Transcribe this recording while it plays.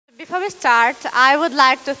before we start, I would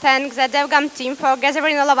like to thank the DevGam team for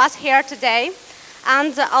gathering all of us here today.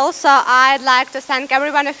 And also, I'd like to thank every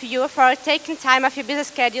one of you for taking time off your busy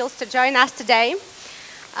schedules to join us today.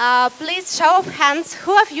 Please show of hands,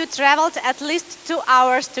 who of you traveled at least 2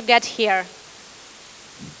 hours to get here?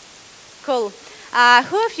 Cool.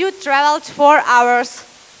 Who of you traveled 4 hours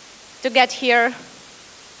to get here?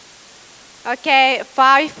 Okay,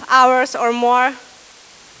 5 hours or more.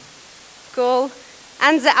 Cool.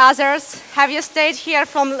 And the others, have you stayed here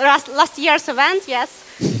from last year's event? Yes,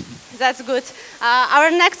 that's good. Our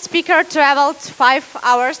next speaker traveled 5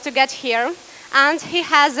 hours to get here, and he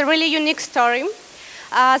has a really unique story.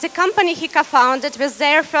 The company he co-founded with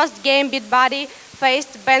their first game, Beatbuddy,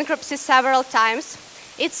 faced bankruptcy several times.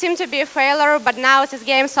 It seemed to be a failure, but now this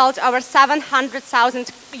game sold over 700,000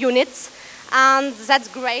 units, and that's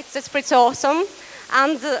great, that's pretty awesome.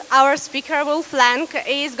 And our speaker, Wolf Lang,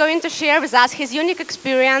 is going to share with us his unique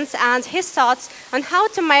experience and his thoughts on how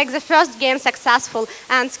to make the first game successful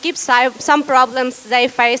and skip some problems they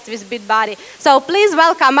faced with Beatbuddy. So please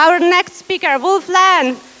welcome our next speaker, Wolf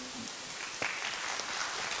Lang.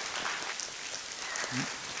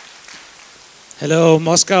 Hello,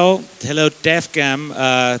 Moscow. Hello,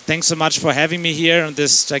 DevGam. Thanks so much for having me here on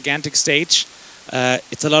this gigantic stage.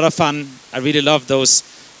 It's a lot of fun. I really love those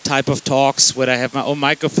type of talks where I have my own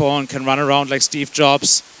microphone, can run around like Steve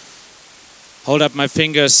Jobs, hold up my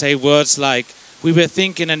fingers, say words like, we were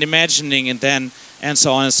thinking and imagining, and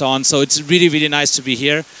so on and so on. So it's really, really nice to be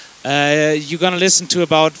here. You're going to listen to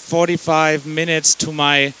about 45 minutes to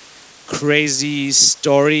my crazy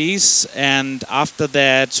stories, and after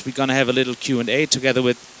that we're going to have a little Q&A together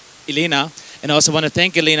with Elena. And I also want to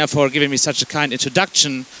thank Elena for giving me such a kind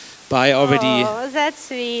introduction by already... Oh, that's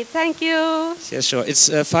sweet. Thank you. Yeah, sure. It's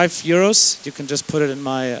 €5. You can just put it in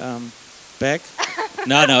my bag.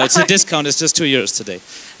 No, it's a discount. It's just €2 today.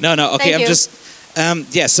 No, okay, I'm just...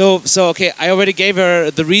 yeah, so okay, I already gave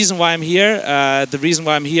her the reason why I'm here. The reason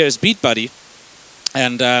why I'm here is Beatbuddy.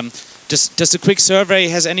 And just a quick survey.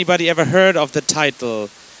 Has anybody ever heard of the title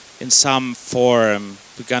in some forum?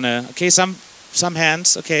 We're gonna... Okay, some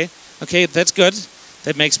hands. Okay, that's good.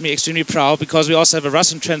 That makes me extremely proud, because we also have a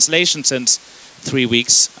Russian translation since 3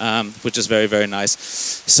 weeks, which is very, very nice.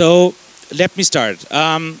 So let me start.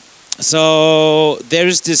 So there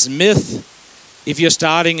is this myth, if you're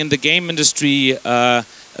starting in the game industry,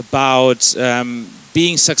 about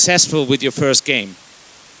being successful with your first game.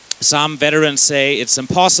 Some veterans say it's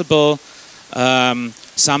impossible.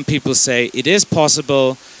 Some people say it is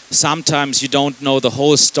possible. Sometimes you don't know the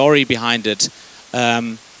whole story behind it.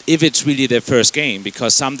 If it's really their first game,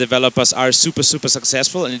 because some developers are super, super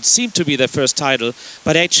successful and it seemed to be their first title,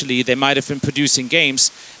 but actually they might have been producing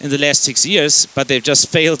games in the last 6 years, but they've just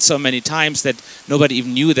failed so many times that nobody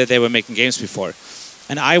even knew that they were making games before.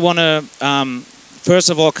 And I want to, first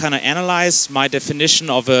of all, kind of analyze my definition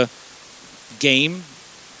of a game,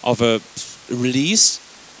 of a release,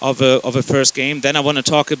 of a first game. Then I want to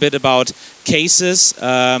talk a bit about cases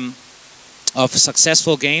of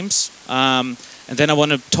successful games. And then I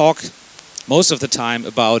want to talk most of the time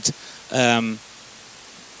about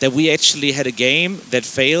that we actually had a game that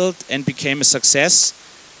failed and became a success.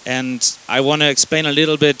 And I want to explain a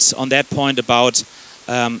little bit on that point about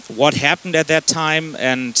what happened at that time,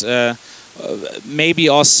 and maybe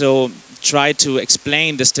also try to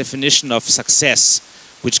explain this definition of success,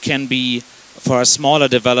 which can be, for smaller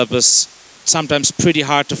developers, sometimes pretty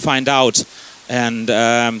hard to find out. And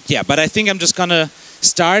yeah, but I think I'm just going to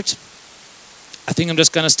start.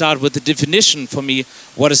 With the definition for me,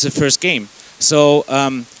 what is the first game? So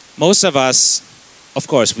most of us, of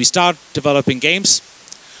course, we start developing games.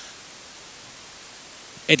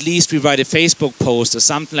 At least we write a Facebook post or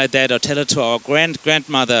something like that, or tell it to our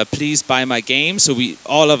grandmother, please buy my game. So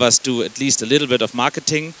all of us do at least a little bit of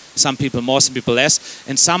marketing. Some people more, some people less.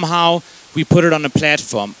 And somehow we put it on a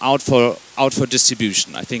platform out for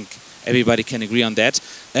distribution. I think everybody can agree on that.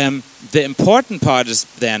 The important part is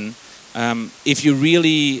then, if you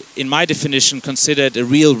really, in my definition, consider it a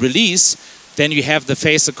real release, then you have to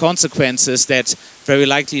face the consequences that very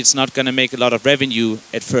likely it's not going to make a lot of revenue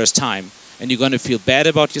at first time. And you're going to feel bad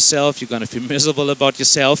about yourself, you're going to feel miserable about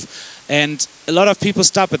yourself. And a lot of people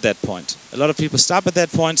stop at that point.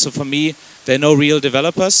 So for me, there are no real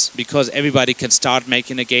developers, because everybody can start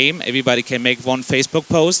making a game, everybody can make one Facebook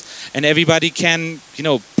post, and everybody can,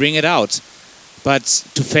 bring it out. But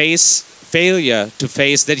to face failure, to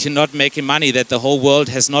face that you're not making money, that the whole world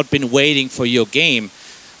has not been waiting for your game,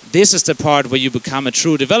 this is the part where you become a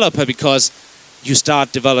true developer, because you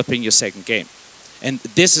start developing your second game. And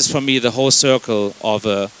this is, for me, the whole circle of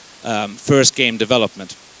a first game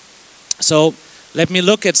development. So let me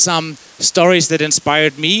look at some stories that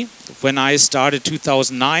inspired me when I started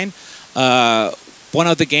 2009. One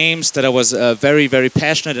of the games that I was very, very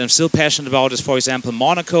passionate and I'm still passionate about is, for example,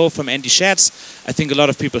 Monaco from Andy Schatz. I think a lot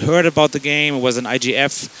of people heard about the game. It was an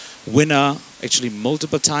IGF winner, actually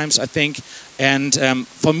multiple times, I think. And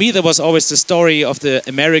for me, there was always the story of the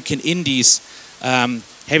American indies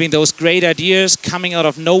having those great ideas, coming out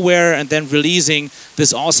of nowhere and then releasing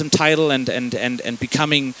this awesome title and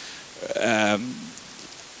becoming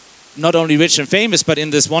not only rich and famous, but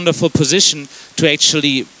in this wonderful position to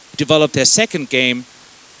actually develop their second game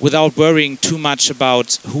without worrying too much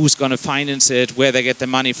about who's going to finance it, where they get the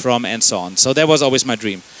money from, and so on. So that was always my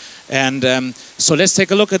dream. And so let's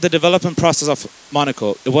take a look at the development process of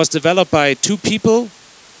Monaco. It was developed by 2 people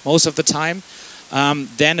most of the time.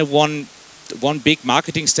 Then it won. One big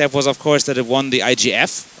marketing step was, of course, that it won the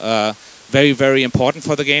IGF. Very, very important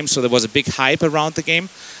for the game. So there was a big hype around the game.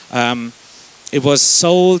 It was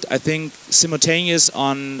sold, I think, simultaneous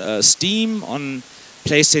on Steam, on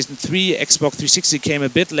PlayStation 3, Xbox 360 came a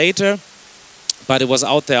bit later, but it was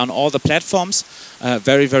out there on all the platforms,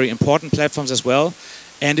 very, very important platforms as well.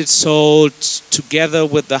 And it sold together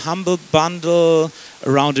with the Humble Bundle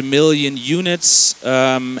around 1 million units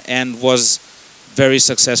and was very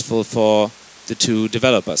successful for the 2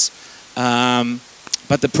 developers.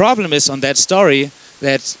 But the problem is on that story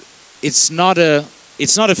that it's not a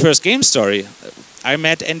first game story. I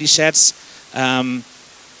met Andy Schatz,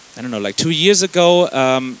 I don't know, like 2 years ago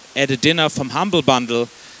at a dinner from Humble Bundle,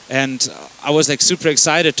 and I was like super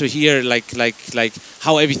excited to hear like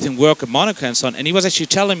how everything worked at Monaco and so on. And he was actually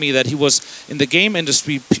telling me that he was in the game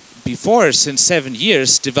industry before since 7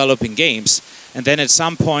 years developing games, and then at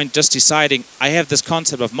some point just deciding, I have this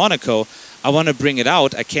concept of Monaco, I want to bring it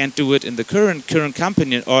out. I can't do it in the current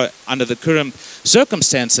company or under the current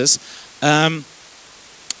circumstances.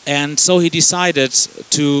 And so he decided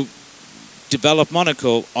to develop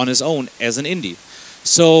Monaco on his own as an indie.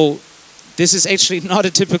 So this is actually not a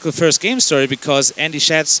typical first game story, because Andy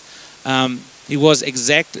Schatz,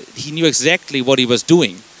 he knew exactly what he was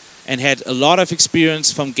doing and had a lot of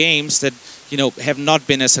experience from games that, you know, have not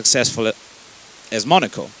been as successful as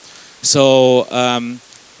Monaco. So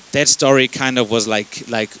that story kind of was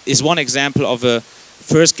is one example of a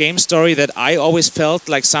first game story that I always felt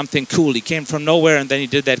like something cool. He came from nowhere and then he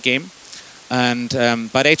did that game. And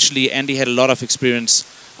but actually Andy had a lot of experience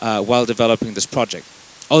while developing this project.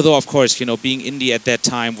 Although, of course, you know, being indie at that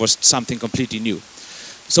time was something completely new.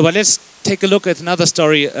 So, but let's take a look at another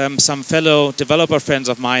story. Some fellow developer friends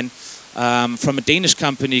of mine from a Danish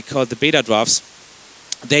company called the Beatbuddy.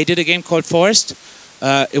 They did a game called Forest.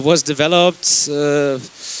 It was developed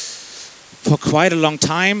for quite a long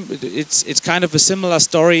time. It's kind of a similar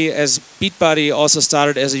story as Beatbuddy. Also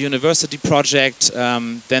started as a university project.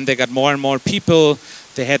 Then they got more and more people.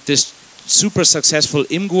 They had this super successful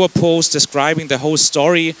Imgur post describing the whole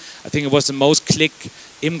story. I think it was the most clicked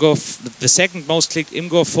Imgur, the second most clicked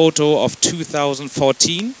Imgur photo of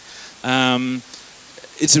 2014.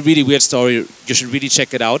 It's a really weird story. You should really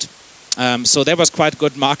check it out. So that was quite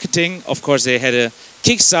good marketing. Of course, they had a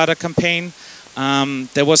Kickstarter campaign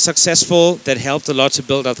that was successful, that helped a lot to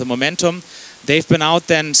build up the momentum. They've been out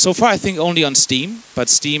then, so far I think only on Steam, but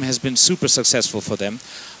Steam has been super successful for them.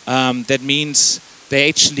 That means they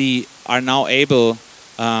actually are now able,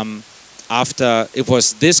 after it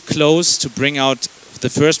was this close, to bring out the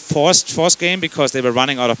first Force game because they were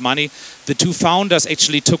running out of money. The 2 founders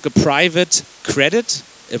actually took a private credit,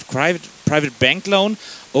 a private bank loan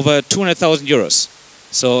over 200,000 euros.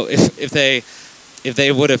 So if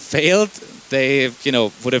they would have failed, they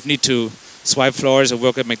would have need to swipe floors or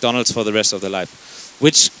work at McDonald's for the rest of their life,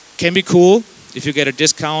 which can be cool if you get a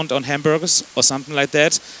discount on hamburgers or something like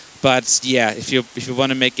that. But yeah, if you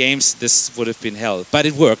want to make games, this would have been hell. But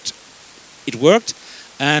it worked. It worked,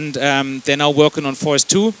 and they're now working on Force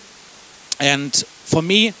 2. And for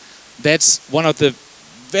me, that's one of the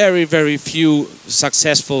very, very few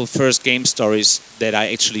successful first game stories that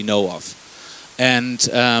I actually know of. And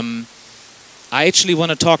I actually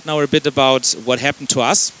want to talk now a bit about what happened to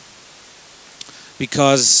us,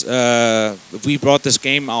 because we brought this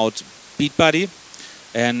game out, Beatbuddy.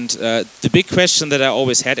 And the big question that I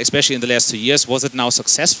always had, especially in the last 2 years, was it now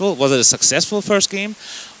successful? Was it a successful first game,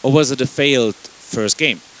 or was it a failed first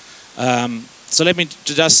game? So let me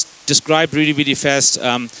just describe really, really fast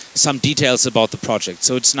some details about the project.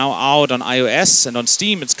 So it's now out on iOS and on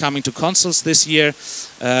Steam. It's coming to consoles this year.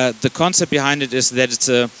 The concept behind it is that it's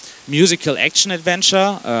a musical action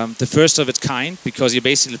adventure, the first of its kind, because you're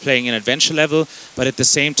basically playing an adventure level, but at the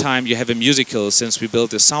same time you have a musical, since we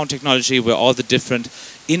built this sound technology where all the different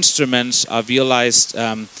instruments are realized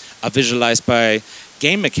are visualized by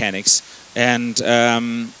game mechanics. And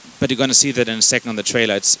but you're going to see that in a second on the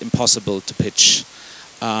trailer. It's impossible to pitch.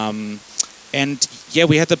 And yeah,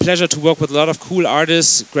 we had the pleasure to work with a lot of cool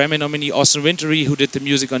artists. Grammy nominee Austin Wintory, who did the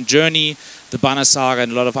music on Journey, the Banner Saga,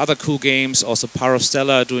 and a lot of other cool games. Also Power of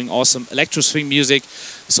Stella doing awesome electro swing music.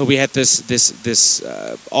 So we had this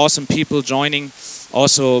awesome people joining.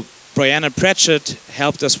 Also, Brianna Pratchett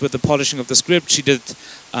helped us with the polishing of the script. She did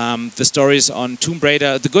the stories on Tomb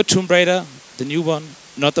Raider, the good Tomb Raider, the new one,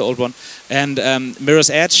 not the old one, and Mirror's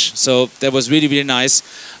Edge. So that was really, really nice.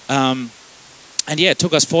 And yeah, it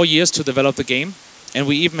took us 4 years to develop the game, and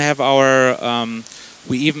we even have our own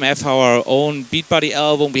Beatbuddy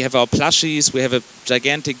album. We have our plushies. We have a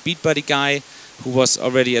gigantic Beatbuddy guy who was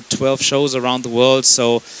already at 12 shows around the world.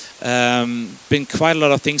 So been quite a lot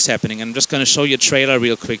of things happening. I'm just going to show you a trailer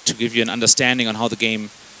real quick to give you an understanding on how the game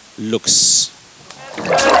looks.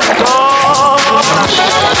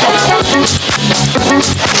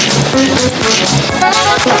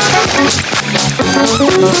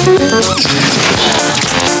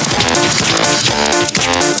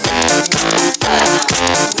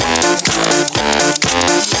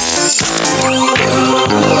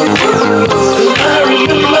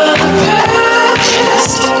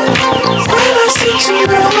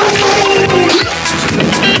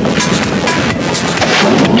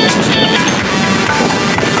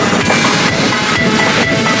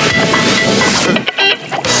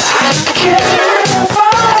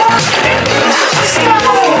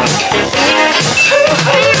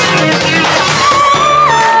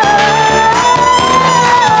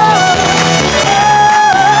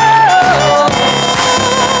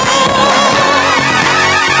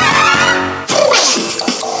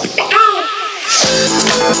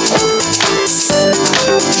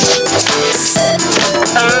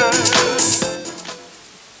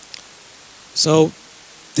 So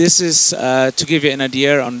this is to give you an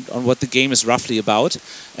idea on what the game is roughly about.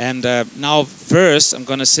 And now first I'm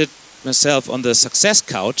going to sit myself on the success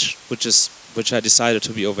couch, which I decided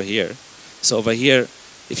to be over here. So over here,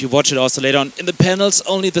 if you watch it also later on in the panels,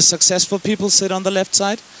 only the successful people sit on the left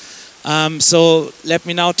side. So let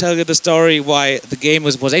me now tell you the story why the game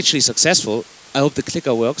was actually successful. I hope the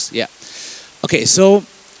clicker works. Yeah. Okay, so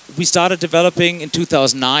we started developing in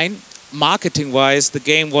 2009. Marketing-wise, the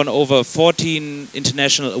game won over 14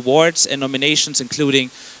 international awards and nominations,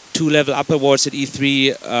 including 2 Level Up awards at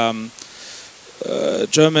E3,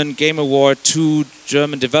 German Game Award, 2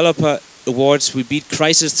 German Developer Awards. We beat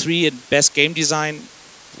Crysis 3 in Best Game Design,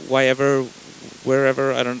 wherever,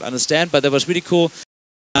 I don't understand, but that was really cool.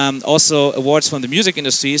 Also awards from the music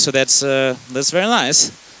industry, so that's very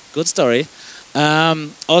nice. Good story.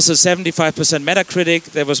 Also 75%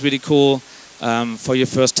 Metacritic, that was really cool. For your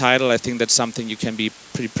first title, I think that's something you can be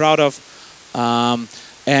pretty proud of.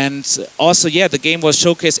 And also, yeah, the game was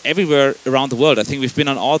showcased everywhere around the world. I think we've been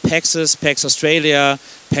on all PAXs, PAX Australia,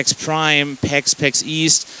 PAX Prime, PAX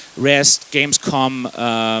East, Rest, Gamescom,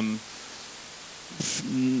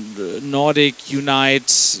 Nordic,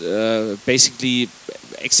 Unite, basically,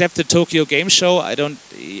 except the Tokyo Game Show, I don't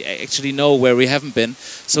actually know where we haven't been.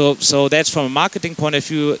 So that's from a marketing point of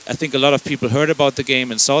view. I think a lot of people heard about the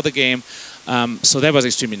game and saw the game. So that was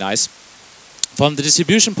extremely nice. From the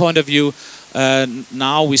distribution point of view,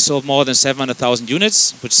 now we sold more than 700,000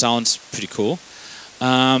 units, which sounds pretty cool.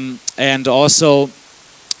 And also,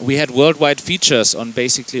 we had worldwide features on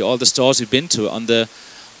basically all the stores we've been to. On the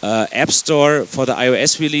App Store for the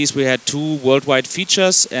iOS release, we had 2 worldwide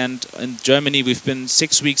features, and in Germany we've been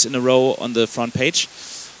 6 weeks in a row on the front page.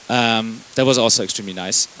 That was also extremely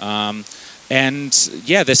nice. And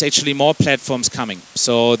yeah, there's actually more platforms coming.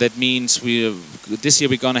 So that means this year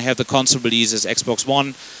we're going to have the console releases, Xbox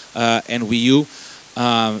One and Wii U,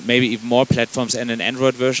 maybe even more platforms, and an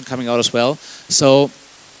Android version coming out as well. So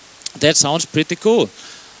that sounds pretty cool.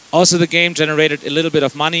 Also, the game generated a little bit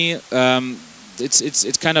of money.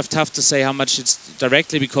 It's kind of tough to say how much it's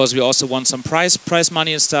directly, because we also won some prize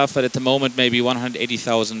money and stuff, but at the moment maybe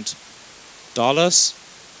 $180,000,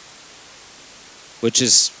 which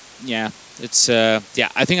is, yeah, it's yeah,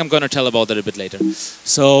 I think I'm going to tell about that a bit later.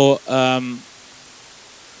 So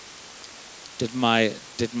did my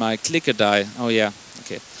clicker die? Oh yeah,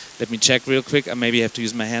 okay. Let me check real quick. I maybe have to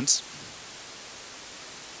use my hands.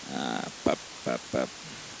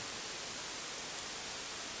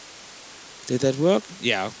 Did that work?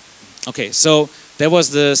 Yeah. Okay, so that was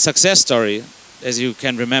the success story. As you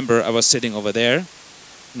can remember, I was sitting over there.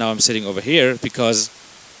 Now I'm sitting over here because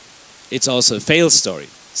it's also a fail story.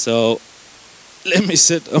 So let me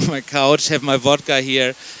sit on my couch, have my vodka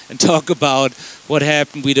here, and talk about what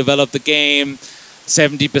happened. We developed the game,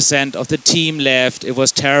 70% of the team left. It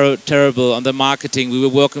was terrible on the marketing. We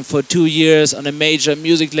were working for 2 years on a major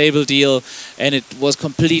music label deal, and it was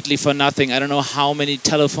completely for nothing. I don't know how many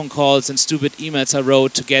telephone calls and stupid emails I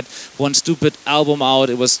wrote to get one stupid album out.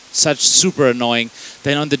 It was such super annoying.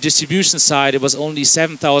 Then on the distribution side, it was only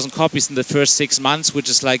 7,000 copies in the first 6 months, which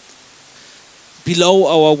is like below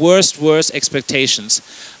our worst expectations.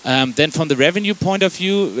 Then from the revenue point of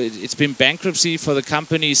view, it's been bankruptcy for the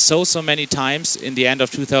company so many times in the end of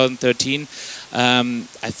 2013.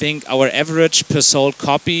 I think our average per sold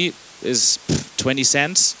copy is 20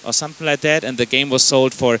 cents or something like that, and the game was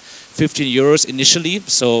sold for 15 euros initially,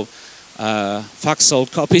 so fuck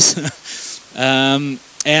sold copies.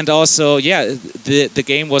 And also, yeah, the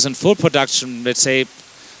game was in full production, let's say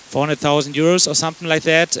 400,000 euros or something like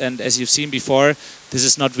that, and as you've seen before, this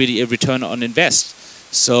is not really a return on invest.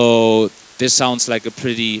 So this sounds like a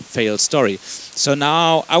pretty failed story. So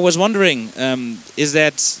now I was wondering, is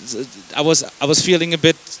that I was feeling a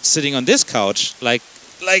bit sitting on this couch, like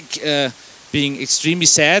being extremely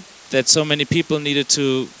sad that so many people needed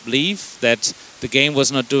to leave, that the game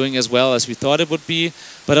was not doing as well as we thought it would be.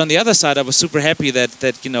 But on the other side, I was super happy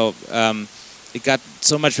that you know. It got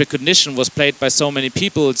so much recognition, was played by so many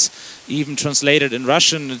people. It's even translated in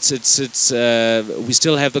Russian. We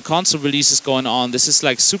still have the console releases going on. This is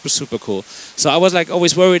like super cool. So I was like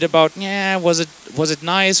always worried about, yeah, was it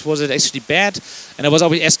nice? Was it actually bad? And I was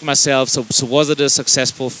always asking myself, so was it a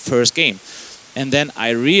successful first game? And then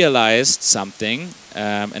I realized something,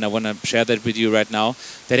 and I want to share that with you right now.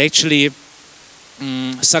 That actually,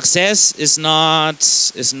 success is not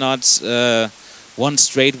one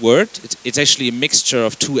straight word. It's actually a mixture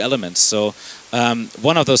of two elements. So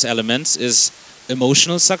one of those elements is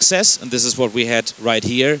emotional success, and this is what we had right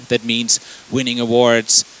here. That means winning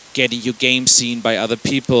awards, getting your game seen by other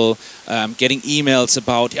people, getting emails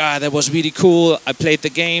about, yeah, that was really cool, I played the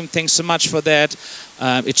game, thanks so much for that,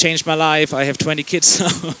 it changed my life, I have 20 kids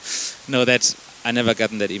now. No, I never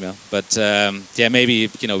gotten that email, but yeah, maybe,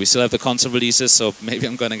 you know, we still have the console releases, so maybe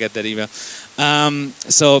I'm gonna get that email.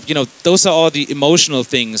 So, you know, those are all the emotional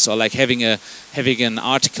things, or like having an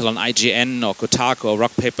article on IGN or Kotaku or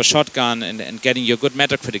Rock Paper Shotgun and getting your good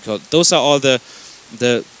Metacritic. Those are all the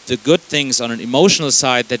good things on an emotional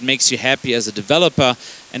side that makes you happy as a developer.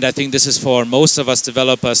 And I think this is, for most of us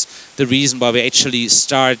developers, the reason why we actually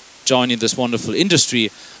start joining this wonderful industry,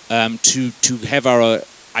 to have our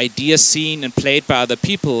ideas seen and played by other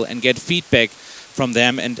people and get feedback from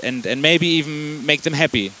them and maybe even make them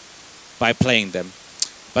happy by playing them.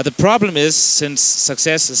 But the problem is, since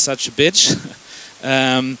success is such a bitch,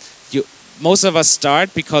 most of us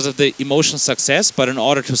start because of the emotional success, but in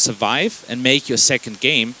order to survive and make your second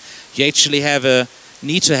game, you actually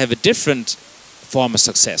need to have a different form of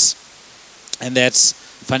success, and that's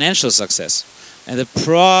financial success. And the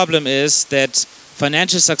problem is that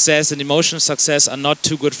financial success and emotional success are not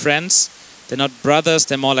two good friends. They're not brothers,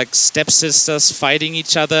 they're more like stepsisters fighting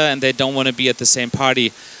each other, and they don't want to be at the same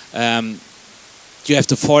party. You have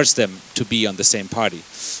to force them to be on the same party.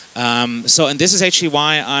 And this is actually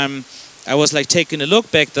why I was like taking a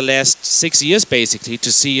look back the last 6 years basically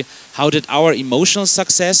to see how did our emotional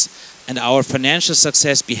success and our financial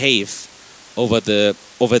success behave over the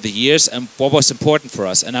years, and what was important for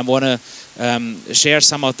us. And I want to share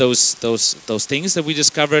some of those things that we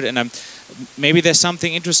discovered, and maybe there's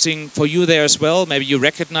something interesting for you there as well. Maybe you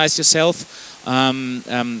recognize yourself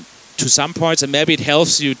to some parts, and maybe it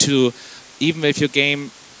helps you to, even if your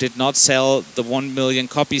game did not sell the 1 million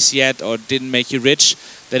copies yet or didn't make you rich,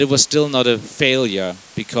 that it was still not a failure,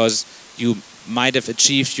 because you might have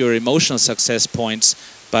achieved your emotional success points,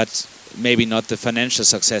 but maybe not the financial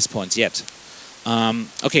success points yet.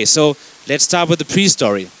 Okay, so let's start with the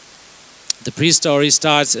pre-story. The pre-story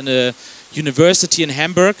starts in a university in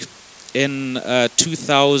Hamburg in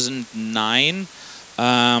 2009,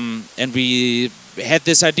 and we had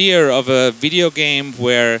this idea of a video game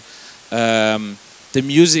where the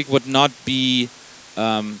music would not be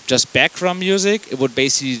just background music. It would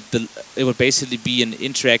basically be an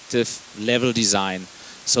interactive level design.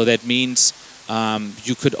 So that means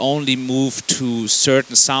you could only move to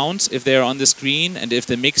certain sounds if they're on the screen, and if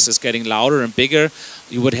the mix is getting louder and bigger,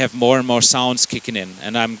 you would have more and more sounds kicking in.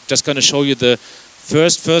 And I'm just going to show you the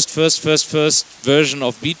first version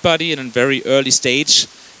of Beatbuddy in a very early stage,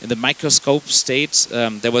 in the microscope state.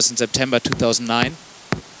 That was in September 2009.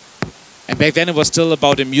 And back then it was still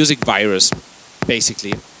about a music virus,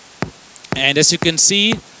 basically. And as you can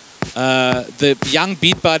see, the young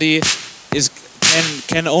Beatbuddy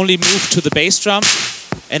can only move to the bass drum,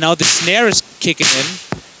 and now the snare is kicking in,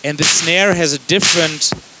 and the snare has a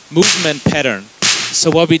different movement pattern. So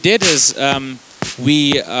what we did is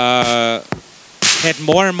we had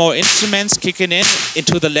more and more instruments kicking in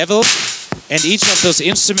into the level, and each of those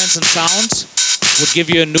instruments and sounds would give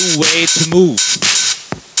you a new way to move.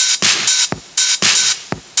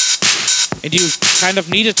 And you kind of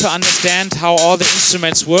needed to understand how all the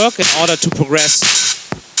instruments work in order to progress.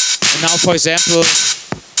 And now, for example,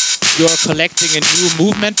 you're collecting a new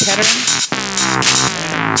movement pattern.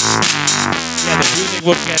 And yeah, the music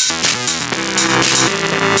would get...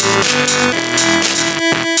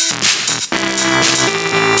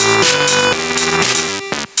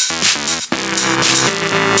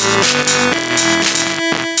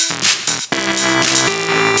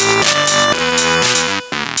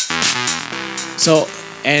 So,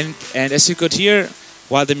 and as you could hear,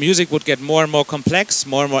 while the music would get more and more complex,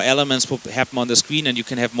 more and more elements would happen on the screen, and you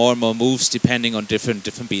can have more and more moves depending on different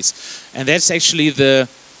beats. And that's actually the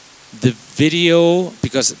video,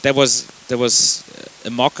 because there was a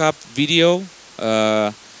mock-up video.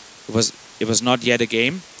 It was not yet a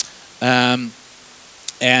game. And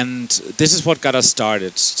this is what got us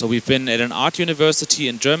started. So we've been at an art university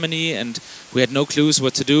in Germany, and we had no clues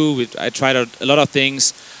what to do. I tried out a lot of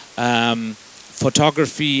things.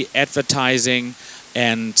 Photography, advertising,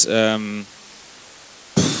 and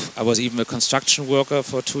I was even a construction worker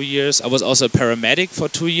for 2 years. I was also a paramedic for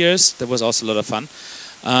 2 years. That was also a lot of fun.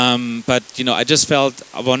 But you know, I just felt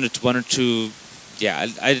I wanted to, yeah.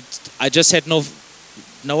 I just had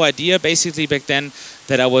no idea basically back then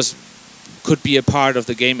that I could be a part of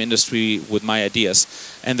the game industry with my ideas.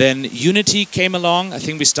 And then Unity came along. I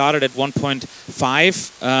think we started at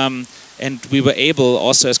 1.5. And we were able,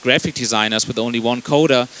 also as graphic designers with only one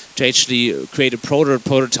coder, to actually create a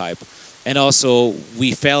prototype. And also,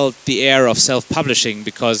 we felt the air of self-publishing,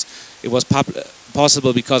 because it was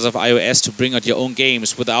possible because of iOS to bring out your own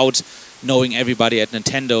games without knowing everybody at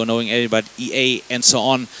Nintendo, knowing everybody at EA, and so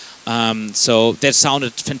on. So that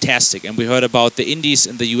sounded fantastic. And we heard about the indies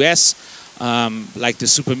in the US, like the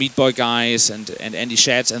Super Meat Boy guys and Andy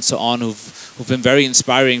Schatz and so on, who've been very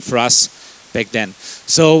inspiring for us back then.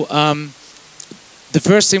 So the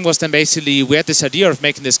first thing was then basically we had this idea of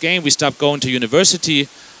making this game. We stopped going to university.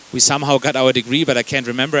 We somehow got our degree, but I can't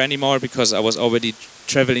remember anymore because I was already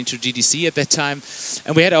traveling to GDC at that time.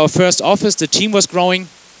 And we had our first office. The team was growing.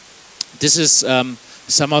 This is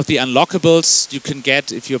some of the unlockables you can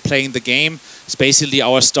get if you're playing the game. It's basically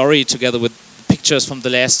our story together with pictures from the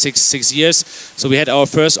last six years. So we had our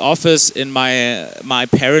first office in my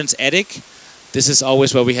parents' attic. This is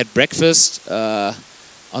always where we had breakfast.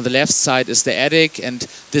 On the left side is the attic, and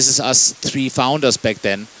this is us 3 founders back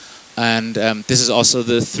then. And this is also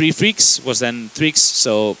the THREAKS, was then THREAKS.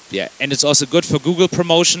 So yeah, and it's also good for Google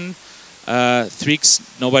promotion.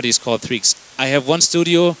 THREAKS, nobody's called THREAKS. I have one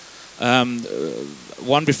studio,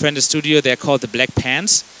 one befriended studio. They're called the Black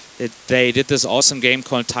Pants. They did this awesome game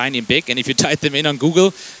called Tiny and Big, and if you type them in on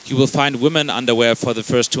Google, you will find women underwear for the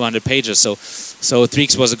first 200 pages. So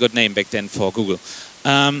THREAKS was a good name back then for Google.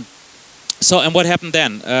 And what happened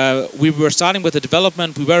then? We were starting with the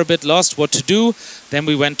development. We were a bit lost what to do. Then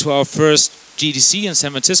we went to our first GDC in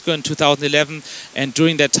San Francisco in 2011, and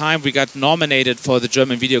during that time we got nominated for the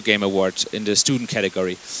German Video Game Award in the student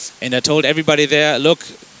category. And I told everybody there, look,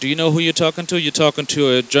 do you know who you're talking to? You're talking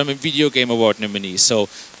to a German Video Game Award nominee, so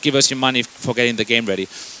give us your money for getting the game ready.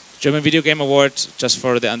 German Video Game Award, just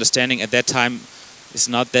for the understanding, at that time is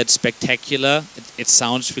not that spectacular. It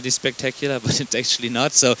sounds really spectacular, but it's actually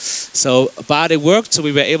not. But it worked, so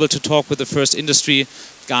we were able to talk with the first industry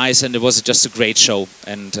guys, and it was just a great show.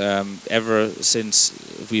 And ever since,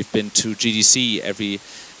 we've been to GDC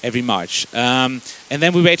every March. And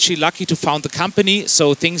then we were actually lucky to found the company,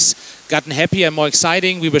 so things gotten happier and more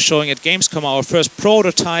exciting. We were showing at Gamescom our first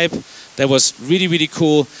prototype. That was really, really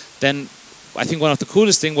cool. Then I think one of the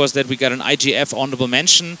coolest things was that we got an IGF honorable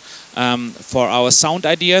mention for our sound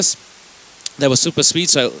ideas. That was super sweet.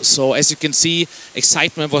 So as you can see,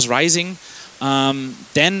 excitement was rising.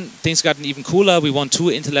 Then things got even cooler. We won 2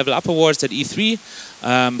 Interlevel Up Awards at E3.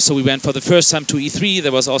 So we went for the first time to E3.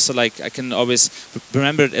 There was also, like, I can always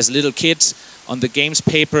remember it as little kids on the games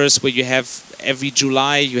papers, where you have every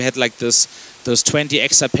July you had like those 20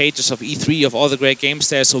 extra pages of E3 of all the great games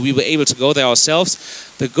there. So we were able to go there ourselves.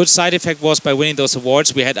 The good side effect was, by winning those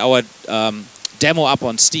awards, we had our demo up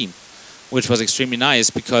on Steam, which was extremely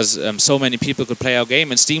nice because so many people could play our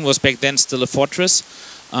game, and Steam was back then still a fortress.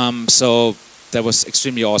 So that was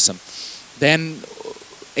extremely awesome. Then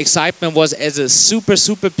excitement was at a super,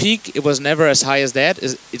 super peak. It was never as high as that.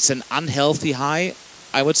 It's an unhealthy high,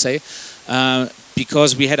 I would say,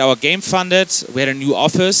 because we had our game funded, we had a new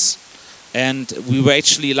office, and we were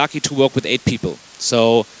actually lucky to work with 8 people.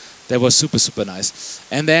 So that was super, super nice.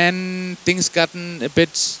 And then things gotten a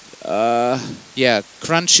bit, yeah,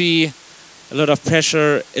 crunchy, a lot of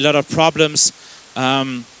pressure, a lot of problems,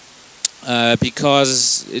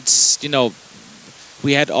 because it's, you know,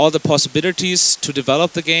 we had all the possibilities to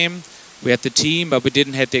develop the game. We had the team, but we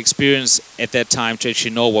didn't have the experience at that time to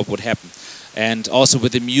actually know what would happen. And also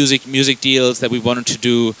with the music deals that we wanted to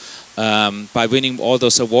do, by winning all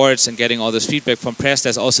those awards and getting all this feedback from press,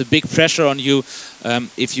 there's also big pressure on you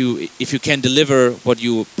if you can deliver what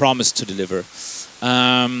you promised to deliver.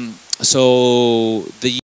 So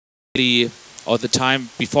the year or the time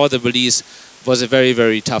before the release was a very,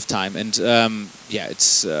 very tough time, and yeah,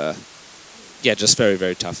 it's yeah, just very,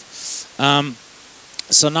 very tough.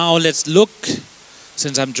 So now let's look.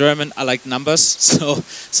 Since I'm German, I like numbers,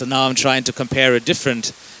 so now I'm trying to compare a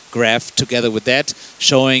different graph together with that,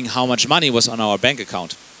 showing how much money was on our bank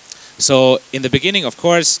account. So in the beginning, of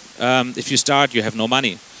course, if you start, you have no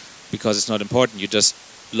money because it's not important. You just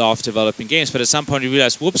love developing games. But at some point, you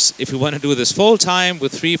realize, whoops, if we want to do this full time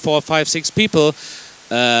with 3, 4, 5, 6 people,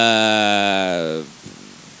 and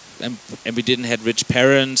we didn't have rich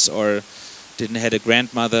parents or didn't have a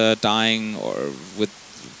grandmother dying or with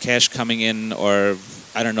cash coming in, or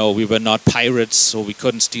I don't know, we were not pirates, so we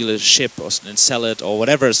couldn't steal a ship and sell it or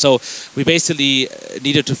whatever. So we basically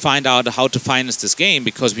needed to find out how to finance this game,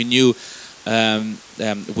 because we knew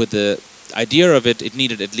with the idea of it, it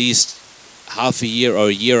needed at least half a year or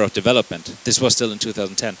a year of development. This was still in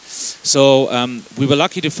 2010. So we were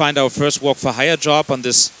lucky to find our first work for hire job on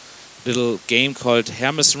this little game called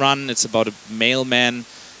Hermes Run. It's about a mailman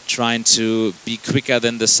trying to be quicker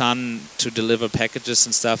than the sun to deliver packages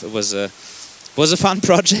and stuff. It was a fun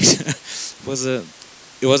project. it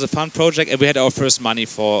was a fun project, and we had our first money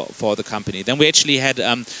for the company. Then we actually had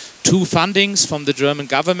 2 fundings from the German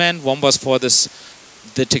government. One was for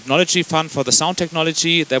the technology fund for the sound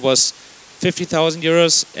technology. That was 50,000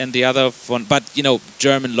 euros, and the other one, but you know,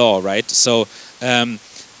 German law, right? So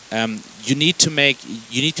you need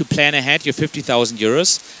to plan ahead your 50,000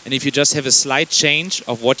 euros, and if you just have a slight change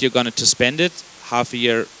of what you're going to spend it half a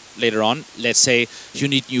year later on, let's say you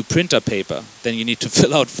need new printer paper, then you need to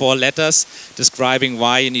fill out 4 letters describing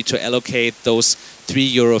why you need to allocate those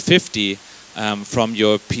 €3.50 from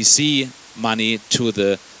your PC money to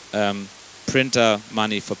the printer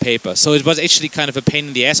money for paper. So it was actually kind of a pain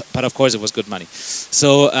in the ass, but of course it was good money.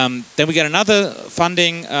 So then we got another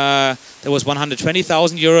funding that was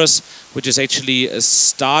 120,000 euros, which is actually a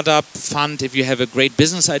startup fund if you have a great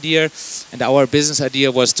business idea. And our business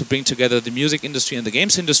idea was to bring together the music industry and the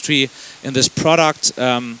games industry in this product.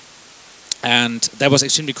 And that was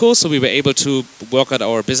extremely cool. So we were able to work out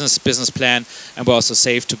our business plan, and we're also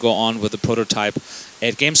safe to go on with the prototype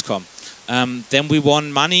at Gamescom. Then we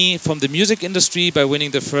won money from the music industry by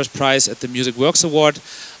winning the first prize at the Music Works Award,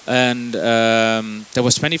 and that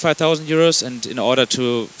was 25,000 euros. And in order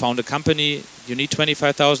to found a company, you need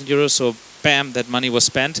 25,000 euros. So bam, that money was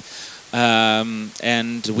spent,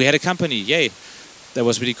 and we had a company. Yay, that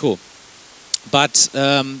was really cool. But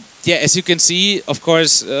yeah, as you can see, of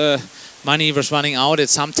course, money was running out at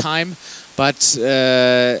some time. But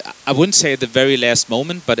I wouldn't say at the very last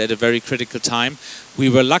moment, but at a very critical time. We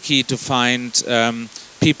were lucky to find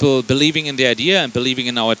people believing in the idea and believing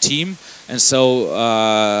in our team. And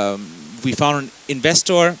so we found an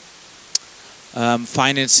investor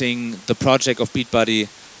financing the project of Beatbuddy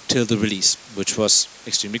till the release, which was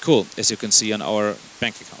extremely cool, as you can see on our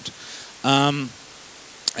bank account.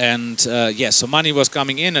 Yeah, so money was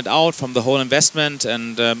coming in and out from the whole investment.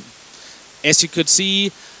 And as you could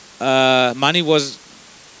see, money was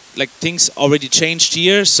like, things already changed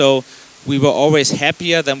here, so we were always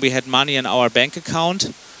happier than we had money in our bank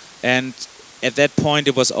account, and at that point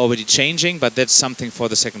it was already changing, but that's something for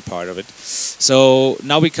the second part of it. So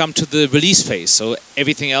now we come to the release phase. So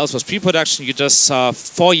everything else was pre-production. You just saw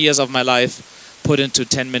 4 years of my life put into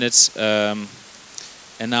 10 minutes, and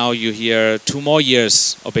now you hear 2 more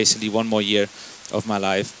years, or basically 1 more year of my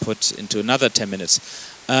life put into another 10 minutes.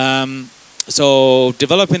 So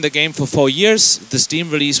developing the game for 4 years, the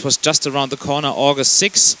Steam release was just around the corner. August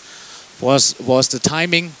 6th was the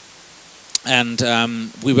timing, and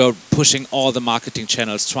we were pushing all the marketing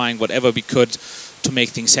channels, trying whatever we could to make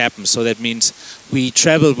things happen. So that means we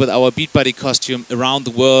traveled with our Beatbuddy costume around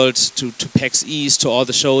the world to PAX East, to all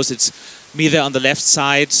the shows. It's me there on the left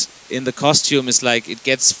side in the costume. Is like, it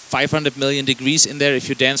gets 500 million degrees in there if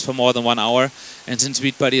you dance for more than 1 hour. And since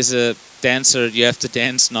Beatbuddy is a dancer, you have to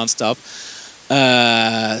dance non-stop.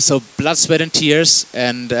 So blood, sweat and tears,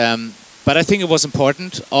 and but I think it was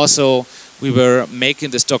important. Also, we were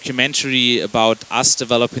making this documentary about us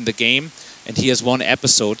developing the game, and here's one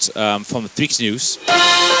episode from THREAKS News.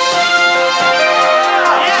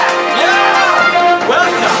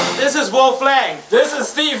 Wolf Lang. This is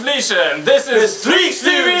Steve Leisha. This is THREAKS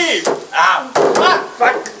TV.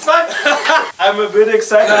 Fuck. I'm a bit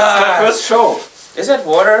excited. It's my first show. Is that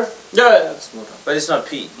water? Yeah, it's water. But it's not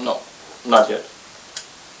pee. No, not yet.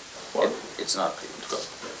 It's not pee.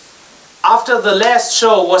 After the last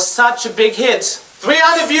show was such a big hit,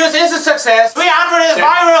 300 views is a success. 300 is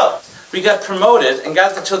viral. We got promoted and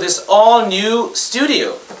got to this all new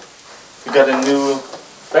studio. We got a new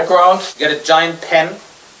background. We got a giant pen.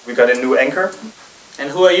 We got a new anchor. And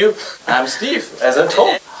who are you? I'm Steve, as I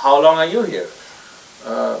told. How long are you here?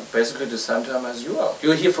 Basically the same time as you are. You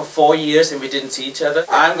were here for 4 years and we didn't see each other.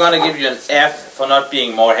 I'm gonna give you an F for not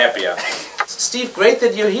being more happier. Steve, great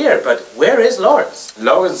that you're here, but where is Lawrence?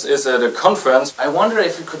 Lawrence is at a conference. I wonder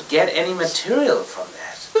if we could get any material from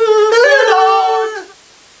that.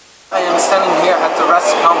 I am standing here at the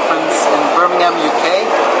REST conference in Birmingham, UK.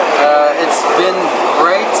 It's been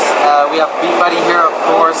great. We have Beatbuddy here, of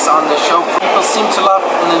course, on the show. People seem to love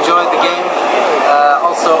and enjoy the game.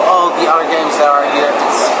 Also, all the other games that are here.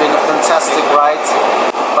 It's been a fantastic ride.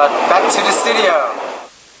 But back to the studio.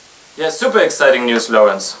 Yeah, super exciting news,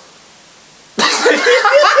 Lawrence.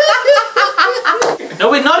 No,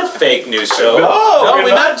 we're not a fake news show. No,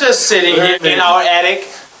 we're not just sitting here in our attic.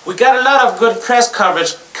 We got a lot of good press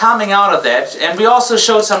coverage coming out of that, and we also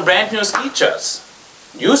showed some brand new screenshots.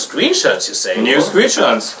 New screenshots, you say? New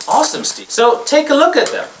screenshots. Awesome, Steve. So take a look at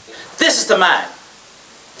them. This is the mine.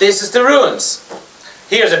 This is the ruins.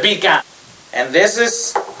 Here's a beat gun. And this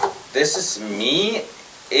is me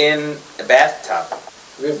in a bathtub.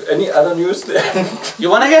 Do we have any other news there? You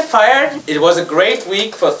wanna get fired? It was a great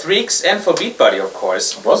week for THREAKS and for Beatbuddy, of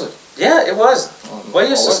course. Was it? Yeah, it was. Why are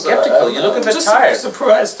you so skeptical? You look a bit tired. I'm just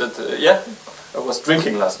surprised that, yeah, I was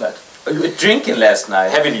drinking last night. You were drinking last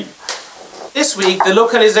night? Heavily. This week, the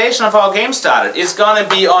localization of our game started. It's gonna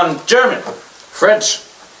be on German, French.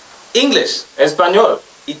 English, Espanol.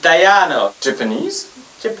 Italiano, Japanese.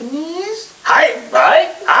 Japanese. Hi.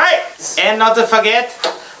 And not to forget,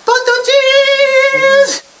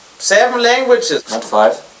 Portuguese. 7 languages. Not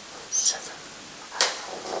 5. 7.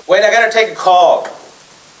 Wait, I gotta take a call.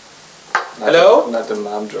 Hello? Not the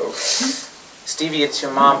mom joke. Stevie, it's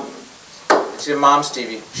your mom. It's your mom,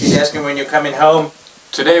 Stevie. She's asking when you're coming home.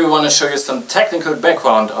 Today we want to show you some technical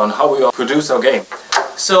background on how we produce our game.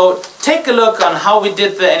 So take a look on how we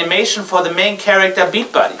did the animation for the main character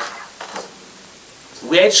Beatbuddy.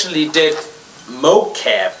 We actually did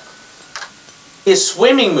mocap. His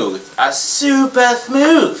swimming moves are super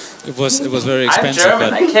smooth. It was very expensive. I'm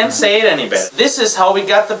German, I can't say it any better. This is how we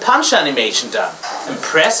got the punch animation done.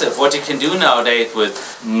 Impressive what you can do nowadays with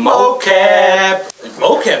mocap.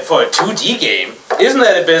 Mocap for a 2D game. Isn't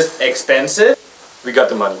that a bit expensive? We got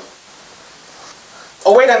the money.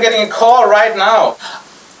 Oh wait, I'm getting a call right now.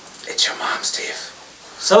 It's your mom, Steve.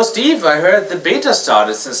 So Steve, I heard the beta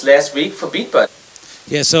started since last week for Beatbuddy.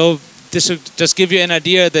 Yeah, so this should just give you an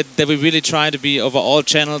idea that we really try to be over all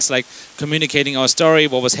channels, like communicating our story,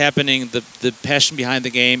 what was happening, the passion behind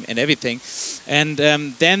the game and everything. And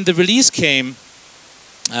then the release came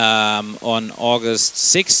on August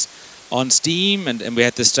 6th on Steam, and we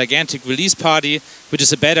had this gigantic release party, which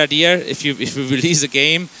is a bad idea if you release a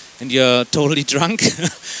game and you're totally drunk.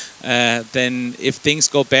 Then if things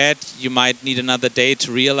go bad, you might need another day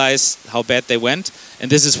to realize how bad they went.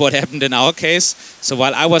 And this is what happened in our case. So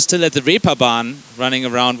while I was still at the Reeperbahn, running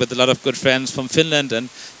around with a lot of good friends from Finland and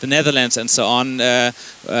the Netherlands and so on,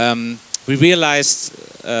 we realized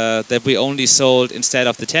that we only sold, instead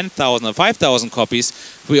of the 10,000 or 5,000 copies,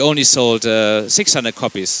 we only sold 600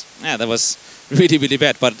 copies. Yeah, that was really, really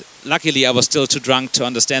bad. But luckily, I was still too drunk to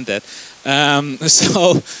understand that.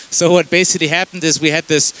 So what basically happened is we had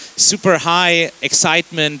this super high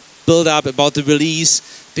excitement build up about the release.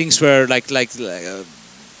 Things were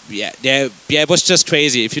yeah, it was just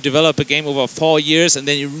crazy. If you develop a game over 4 years and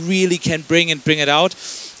then you really can bring it out,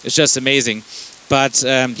 it's just amazing. But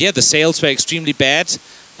yeah, the sales were extremely bad.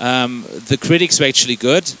 The critics were actually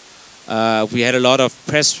good. We had a lot of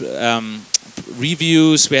press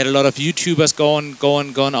reviews. We had a lot of YouTubers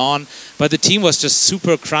going on. But the team was just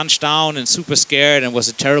super crunched down and super scared, and it was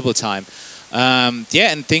a terrible time.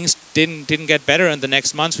 Yeah, and things didn't get better in the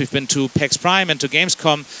next months. We've been to PAX Prime and to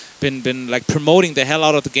Gamescom, been like promoting the hell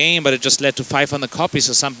out of the game, but it just led to 500 copies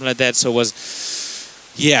or something like that. So it was,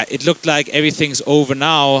 yeah, it looked like everything's over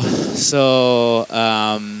now. So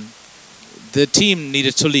the team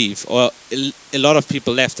needed to leave, or a lot of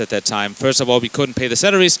people left at that time. First of all, we couldn't pay the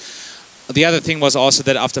salaries. The other thing was also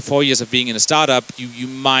that after 4 years of being in a startup, you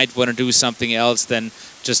might want to do something else than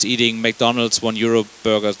just eating McDonald's €1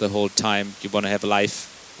 burgers the whole time. You want to have a life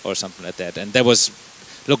or something like that. And that was,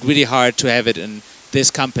 looked really hard to have it in this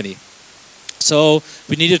company. So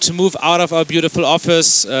we needed to move out of our beautiful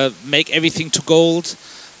office, make everything to gold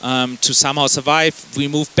to somehow survive. We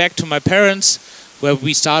moved back to my parents, where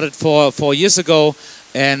we started 4 years ago.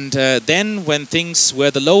 And then when things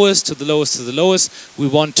were the lowest to the lowest to the lowest, we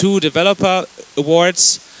won 2 developer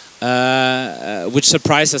awards, which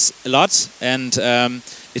surprised us a lot. And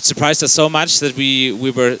it surprised us so much that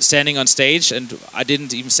we were standing on stage and I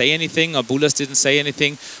didn't even say anything, or Bulas didn't say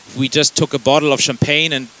anything. We just took a bottle of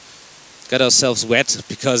champagne and got ourselves wet,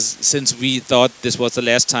 because since we thought this was the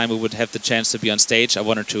last time we would have the chance to be on stage, I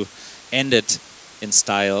wanted to end it in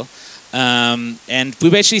style. And we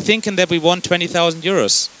were actually thinking that we won 20,000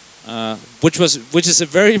 euros, which is a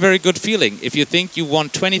very, very good feeling. If you think you won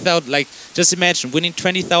 20,000, like just imagine winning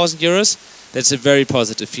 20,000 euros, that's a very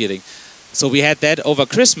positive feeling. So we had that over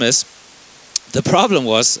Christmas. The problem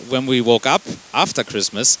was when we woke up after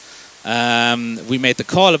Christmas, we made the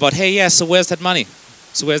call about, hey, yeah, so where's that money?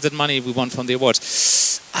 So where's that money we won from the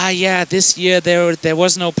awards? Yeah, this year there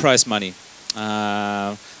was no prize money.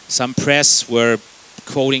 Some press were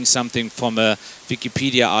quoting something from a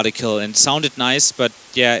Wikipedia article and it sounded nice, but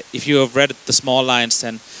yeah, if you have read the small lines,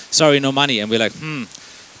 then sorry, no money. And we're like,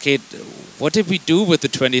 okay, what did we do with the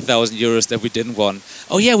 20,000 euros that we didn't won?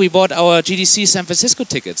 Oh yeah, we bought our GDC San Francisco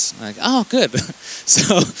tickets. Like, oh, good.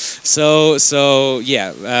 so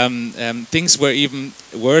yeah, things were even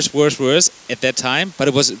worse at that time. But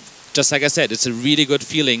it was just like I said, it's a really good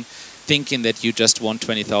feeling thinking that you just won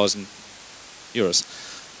 20,000 euros.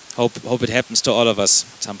 Hope it happens to all of us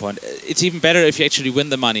at some point. It's even better if you actually win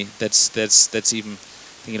the money. That's even. I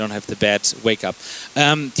think you don't have the bad wake up.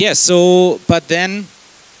 Yeah. So, but then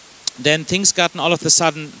things gotten all of a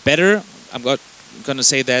sudden better. I'm going to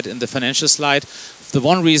say that in the financial slide. The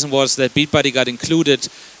one reason was that Beatbuddy got included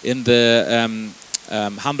in the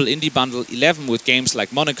Humble Indie Bundle 11 with games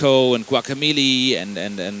like Monaco and Guacamelee and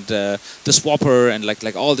the Swapper and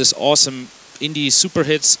like all this awesome indie super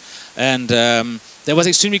hits. And that was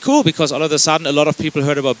extremely cool because all of a sudden a lot of people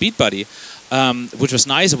heard about Beatbuddy, which was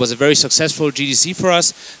nice. It was a very successful GDC for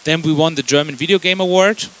us. Then we won the German Video Game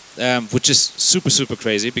Award, which is super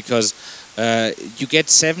crazy because you get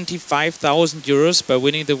 75,000 euros by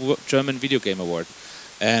winning the German Video Game Award.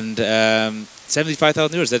 And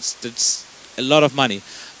 75,000 euros, that's a lot of money.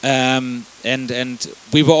 And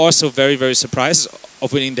we were also very surprised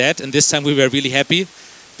of winning that. And this time we were really happy,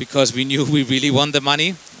 because we knew we really won the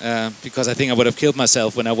money, because I think I would have killed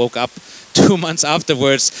myself when I woke up 2 months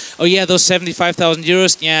afterwards. Oh yeah, those 75,000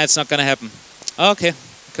 euros, yeah, it's not going to happen. Okay,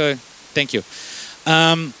 thank you.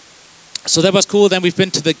 So that was cool. Then we've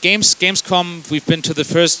been to the Gamescom. We've been to the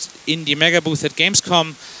first Indie Mega booth at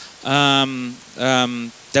Gamescom.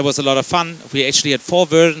 That was a lot of fun. We actually had 4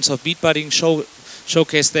 versions of Beatbuddy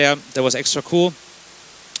showcased there. That was extra cool.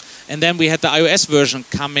 And then we had the iOS version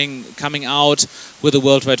coming out with a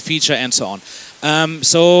worldwide feature and so on.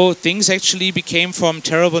 So things actually became from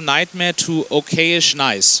terrible nightmare to okayish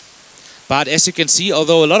nice. But as you can see,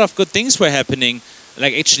 although a lot of good things were happening,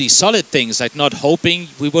 like actually solid things, like not hoping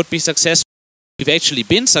we would be successful, we've actually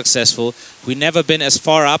been successful. We've never been as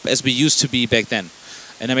far up as we used to be back then.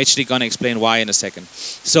 And I'm actually going to explain why in a second.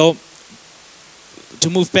 So to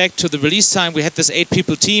move back to the release time, we had this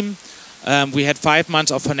 8-people team. We had 5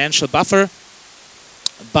 months of financial buffer,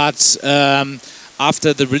 but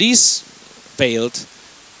after the release failed,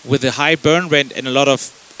 with a high burn rate and a lot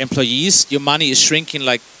of employees, your money is shrinking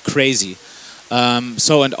like crazy.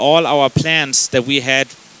 So in all our plans that we had,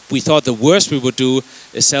 we thought the worst we would do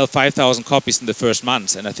is sell 5,000 copies in the first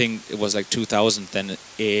month, and I think it was like 2,000 then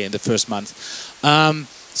in the first month.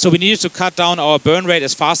 So we needed to cut down our burn rate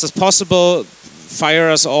as fast as possible. Fire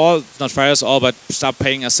us all, not fire us all, but stop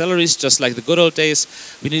paying us salaries, just like the good old days.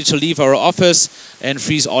 We needed to leave our office and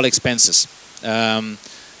freeze all expenses, and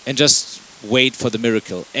just wait for the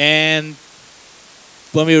miracle. And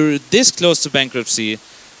when we were this close to bankruptcy,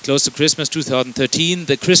 close to Christmas 2013,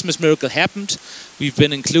 the Christmas miracle happened. We've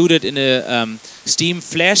been included in a Steam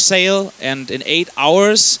flash sale, and in 8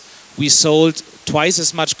 hours we sold twice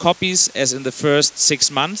as much copies as in the first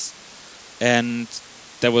 6 months. And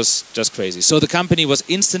that was just crazy. So the company was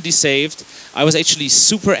instantly saved. I was actually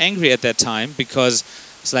super angry at that time because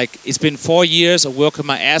it's like, it's been 4 years of working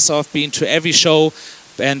my ass off, being to every show,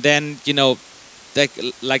 and then, you know, like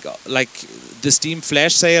the Steam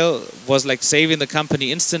flash sale was like saving the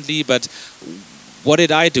company instantly, but what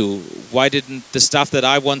did I do? Why didn't the stuff that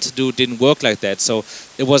I want to do didn't work like that? So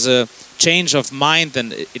it was a change of mind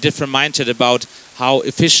and a different mindset about how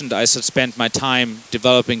efficient I should spend my time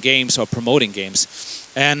developing games or promoting games.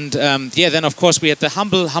 And yeah, then of course we had the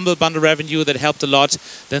Humble Bundle revenue that helped a lot.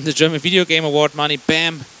 Then the German Video Game Award money,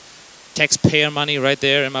 bam, taxpayer money right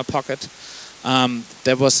there in my pocket.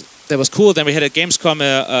 That was cool. Then we had a Gamescom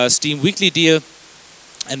a Steam Weekly deal,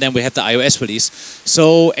 and then we had the iOS release.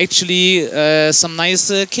 So actually, some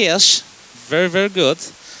nice cash, very, very good.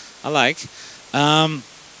 I like.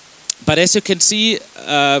 But as you can see,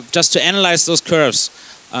 just to analyze those curves,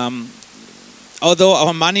 although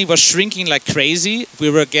our money was shrinking like crazy, we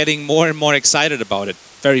were getting more and more excited about it.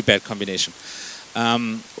 Very bad combination.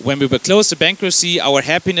 When we were close to bankruptcy, our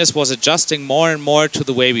happiness was adjusting more and more to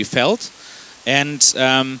the way we felt. And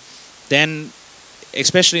then,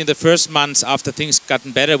 especially in the first months after things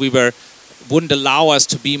gotten better, wouldn't allow us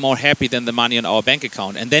to be more happy than the money on our bank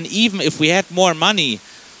account. And then even if we had more money,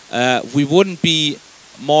 we wouldn't be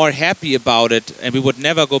more happy about it, and we would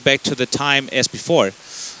never go back to the time as before.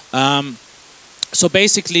 So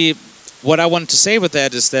basically, what I want to say with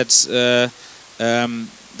that is that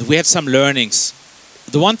we had some learnings.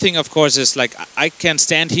 The one thing, of course, is like I can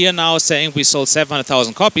stand here now saying we sold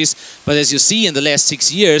 700,000 copies, but as you see in the last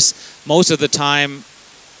 6 years, most of the time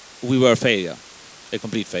we were a failure, a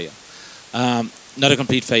complete failure. Not a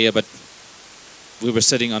complete failure, but we were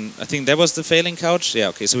sitting on, I think that was the failing couch. Yeah,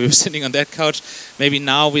 okay, so we were sitting on that couch. Maybe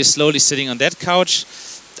now we're slowly sitting on that couch.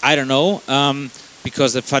 I don't know,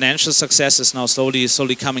 because the financial success is now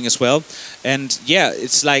slowly coming as well. And yeah,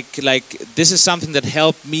 it's like this is something that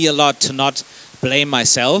helped me a lot to not blame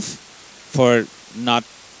myself for not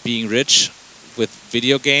being rich with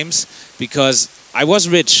video games, because I was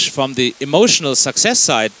rich from the emotional success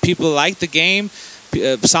side. People liked the game.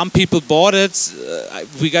 Some people bought it.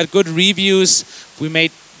 We got good reviews. We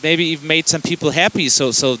maybe even made some people happy.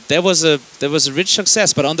 So there was a rich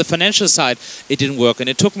success. But on the financial side, it didn't work, and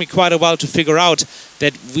it took me quite a while to figure out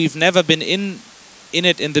that we've never been in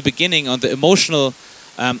it in the beginning on the emotional,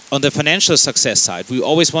 on the financial success side. We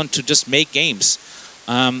always want to just make games.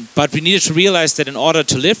 But we needed to realize that in order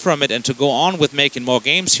to live from it and to go on with making more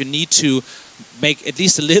games, you need to make at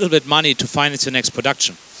least a little bit money to finance your next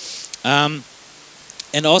production.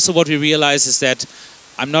 And also what we realize is that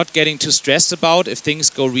I'm not getting too stressed about if things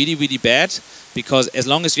go really, really bad, because as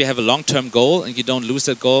long as you have a long-term goal and you don't lose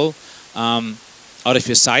that goal out of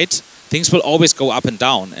your sight, things will always go up and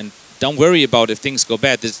down. And don't worry about if things go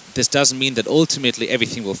bad. This doesn't mean that ultimately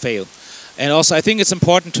everything will fail. And also I think it's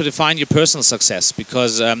important to define your personal success,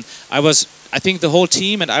 because I think the whole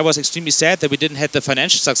team and I was extremely sad that we didn't have the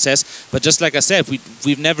financial success. But just like I said,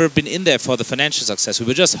 we've never been in there for the financial success. We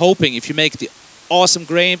were just hoping if you make the awesome,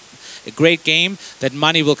 a great game, that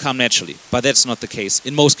money will come naturally. But that's not the case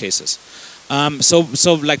in most cases.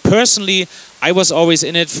 So like personally, I was always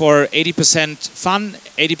in it for 80% fun,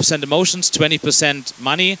 80% emotions, 20%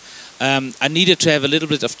 money. I needed to have a little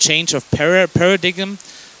bit of change of paradigm.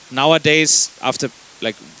 Nowadays, after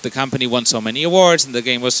like the company won so many awards and the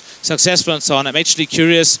game was successful and so on, I'm actually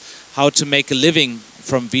curious how to make a living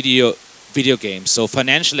from video games. So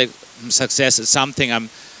financial success is something I'm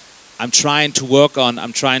trying to work on.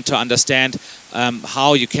 I'm trying to understand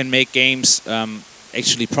how you can make games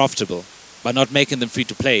actually profitable, by not making them free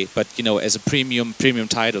to play, but as a premium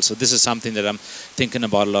title. So this is something that I'm thinking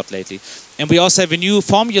about a lot lately. And we also have a new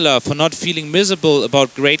formula for not feeling miserable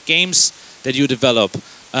about great games that you develop.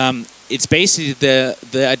 It's basically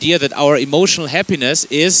the idea that our emotional happiness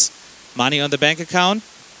is money on the bank account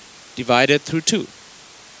divided through 2.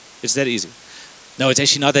 It's that easy. No, it's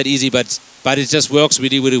actually not that easy, but it just works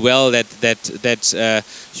really, really well. That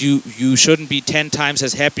you shouldn't be 10 times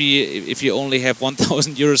as happy if you only have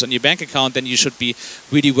 1,000 euros on your bank account. Then you should be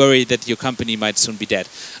really worried that your company might soon be dead.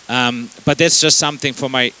 But that's just something for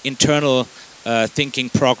my internal thinking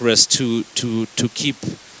progress to keep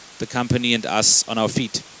the company and us on our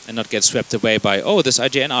feet and not get swept away by this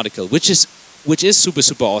IGN article, which is super,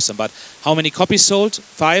 super awesome. But how many copies sold?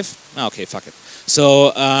 5? Okay, fuck it.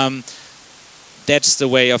 So that's the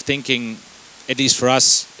way of thinking, at least for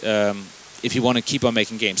us, if you want to keep on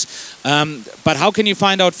making games. But how can you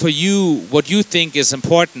find out for you what you think is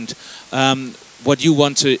important, what you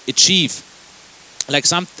want to achieve? Like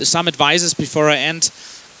some advices before I end,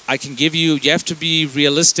 I can give you. You have to be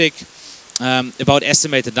realistic about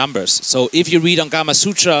estimated numbers. So if you read on Gama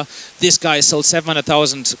Sutra, this guy sold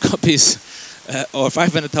 700,000 copies or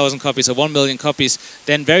 500,000 copies or 1 million copies,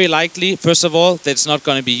 then very likely, first of all, that's not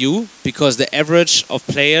going to be you, because the average of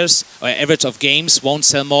players or average of games won't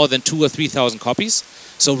sell more than 2,000 or 3,000 copies.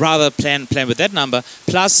 So rather plan with that number.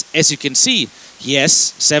 Plus, as you can see,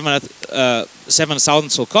 yes, 7,000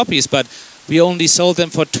 sold copies, but we only sold them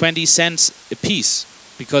for 20 cents a piece,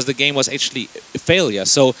 because the game was actually a failure.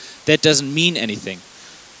 So that doesn't mean anything.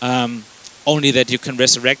 Only that you can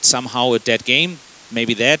resurrect somehow a dead game,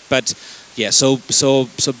 maybe that. But yeah, so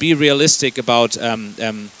be realistic about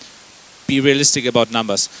be realistic about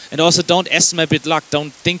numbers. And also don't estimate with luck.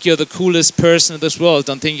 Don't think you're the coolest person in this world.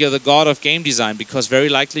 Don't think you're the god of game design, because very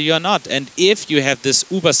likely you're not. And if you have this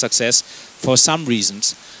uber success for some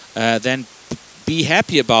reasons, then be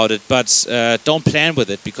happy about it, but don't plan with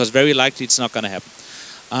it, because very likely it's not going to happen.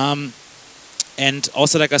 And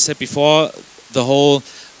also, like I said before, the whole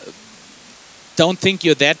don't think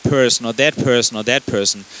you're that person or that person or that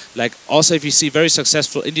person. Like, also, if you see very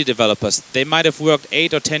successful indie developers, they might have worked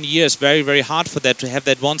 8 or 10 years very, very hard for that to have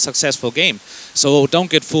that one successful game. So don't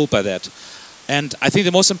get fooled by that. And I think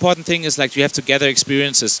the most important thing is, like, you have to gather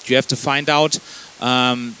experiences. You have to find out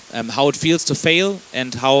how it feels to fail,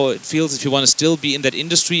 and how it feels if you want to still be in that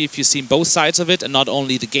industry, if you've seen both sides of it and not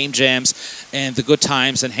only the game jams and the good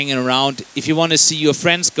times and hanging around. If you want to see your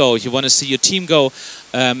friends go, if you want to see your team go,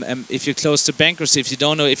 if you're close to bankruptcy, if you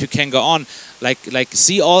don't know if you can go on, like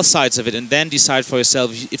see all sides of it, and then decide for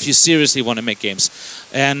yourself if you seriously want to make games.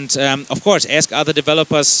 And of course, ask other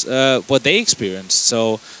developers what they experienced.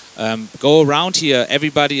 So go around here.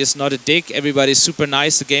 Everybody is not a dick. Everybody is super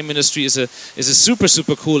nice. The game industry is a super,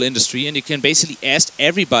 super cool industry, and you can basically ask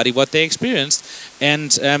everybody what they experienced,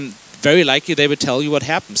 and very likely they will tell you what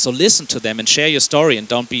happened. So listen to them and share your story, and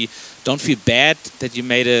don't feel bad that you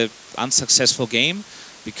made a unsuccessful game,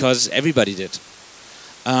 because everybody did.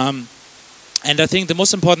 And I think the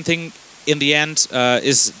most important thing in the end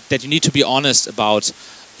is that you need to be honest about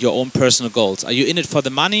your own personal goals. Are you in it for the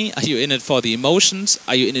money? Are you in it for the emotions?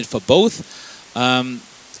 Are you in it for both?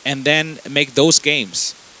 And then make those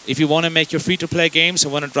games. If you want to make your free-to-play games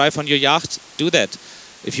and want to drive on your yacht, do that.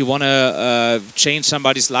 If you want to change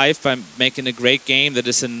somebody's life by making a great game that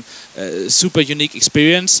is a super unique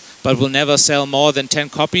experience, but will never sell more than 10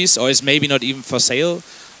 copies, or is maybe not even for sale,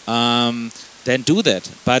 then do that.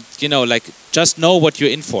 But, you know, like, just know what you're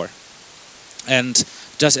in for. And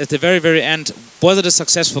just at the very, very end, was it a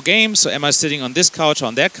successful game? So am I sitting on this couch or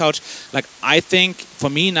on that couch? Like, I think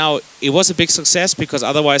for me now, it was a big success, because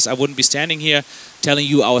otherwise I wouldn't be standing here telling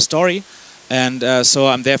you our story. And so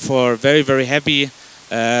I'm therefore very, very happy.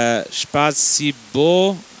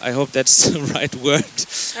 Spasibo, I hope that's the right word.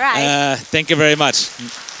 Right. Thank you very much.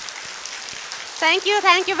 Thank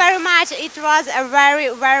you very much. It was a very,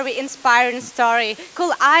 very inspiring story.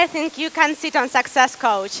 Cool. I think you can sit on Success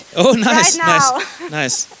Coach. Oh, nice, right now. nice,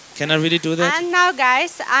 nice. Can I really do that? And now,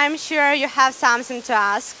 guys, I'm sure you have something to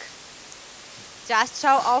ask. Just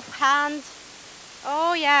show of hand.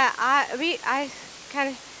 Oh yeah, I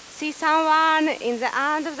can see someone in the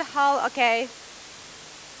end of the hall. Okay.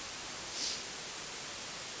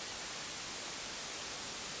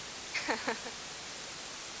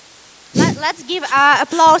 Let's give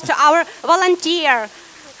applause to our volunteer.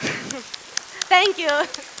 Thank you.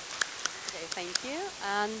 Okay, thank you.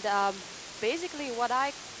 And basically what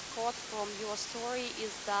I caught from your story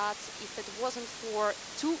is that if it wasn't for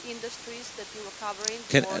two industries that you were covering,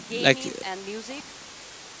 for gaming and music.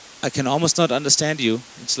 I can almost not understand you.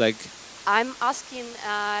 It's like... I'm asking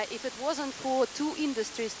if it wasn't for two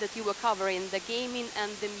industries that you were covering, the gaming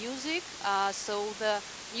and the music, so the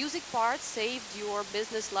music part saved your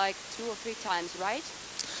business like 2 or 3 times, right?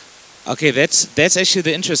 Okay, that's actually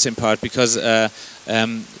the interesting part, because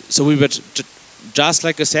so we were just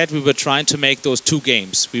like I said, we were trying to make those 2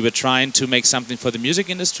 games. We were trying to make something for the music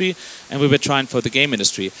industry, and we were trying for the game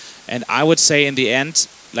industry. And I would say in the end,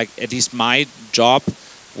 like, at least my job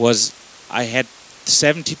was, I had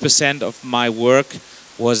 70% of my work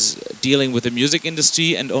was dealing with the music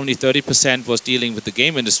industry, and only 30% was dealing with the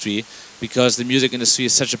game industry, because the music industry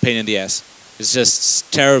is such a pain in the ass. It's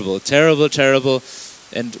just terrible, terrible, terrible,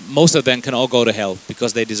 and most of them can all go to hell,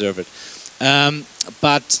 because they deserve it.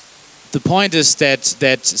 But the point is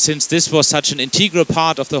that since this was such an integral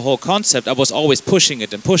part of the whole concept, I was always pushing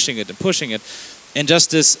it and pushing it and pushing it. And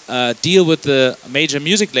just this deal with the major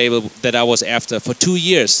music label that I was after for 2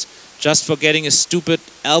 years, just for getting a stupid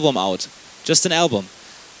album out, just an album.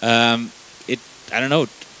 I don't know,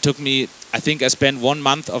 took me, I think I spent 1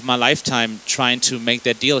 month of my lifetime trying to make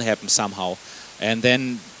that deal happen somehow. And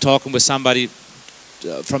then talking with somebody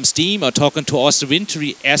from Steam, or talking to Austin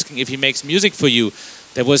Wintory, asking if he makes music for you.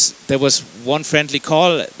 There was one friendly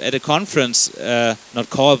call at a conference,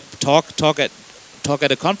 talk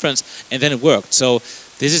at a conference, and then it worked. So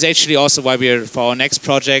this is actually also why we're, for our next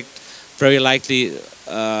project, very likely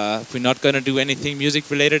we're not going to do anything music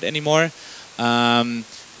related anymore.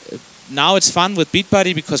 Now it's fun with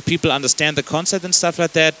Beatbuddy because people understand the concept and stuff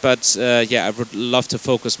like that, but yeah, I would love to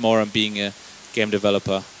focus more on being a game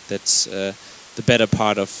developer. That's the better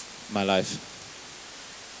part of my life.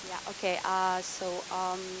 Yeah, okay, so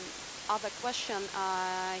other question,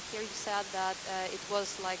 here you said that it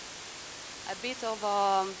was like a bit of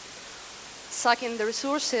sucking the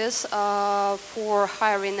resources for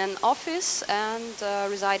hiring an office and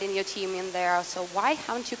residing your team in there. So why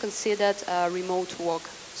haven't you considered remote work?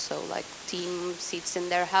 So like team sits in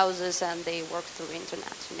their houses and they work through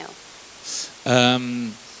internet, you know?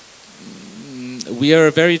 We are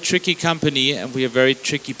a very tricky company and we are very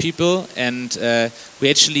tricky people, and we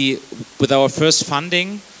actually, with our first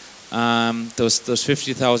funding, those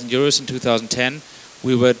 50,000 euros in 2010,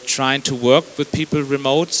 we were trying to work with people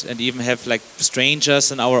remote and even have like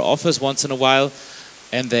strangers in our office once in a while,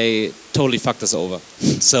 and they totally fucked us over.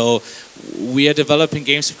 So we are developing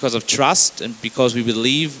games because of trust and because we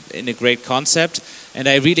believe in a great concept. And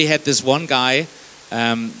I really had this one guy,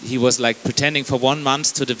 he was like pretending for 1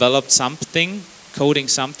 month to develop something, coding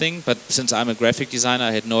something, but since I'm a graphic designer,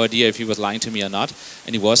 I had no idea if he was lying to me or not,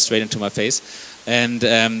 and he was straight into my face. And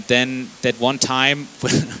then that one time,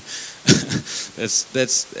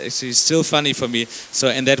 that's actually still funny for me. So,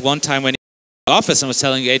 and that one time when he was in the office, I was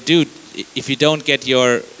telling you, hey dude, if you don't get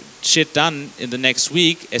your shit done in the next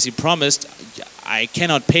week, as you promised, I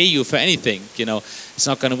cannot pay you for anything, you know, it's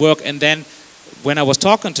not going to work. And then when I was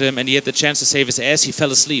talking to him and he had the chance to save his ass, he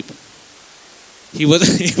fell asleep. He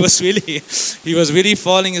was really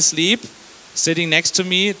falling asleep, sitting next to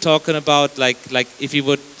me, talking about like if he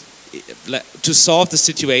would to solve the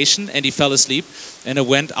situation, and he fell asleep. And I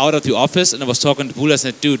went out of the office and I was talking to Bula and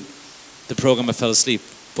said, dude, the programmer fell asleep.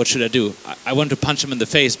 What should I do? I wanted to punch him in the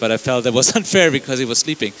face, but I felt that was unfair because he was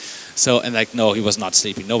sleeping. So, and like, no, he was not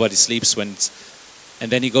sleeping. Nobody sleeps when it's, and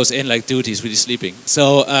then he goes in like, dude, he's really sleeping.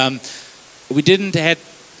 So we didn't had,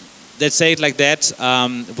 let's say it like that,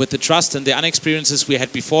 with the trust and the unexperiences we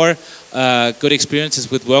had before, good experiences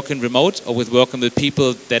with working remote or with working with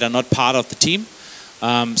people that are not part of the team.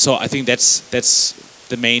 So I think that's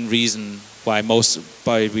the main reason why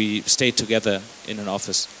we stayed together in an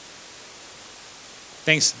office.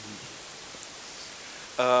 Thanks.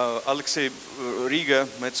 Alexei, Riga,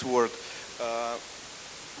 Metzword.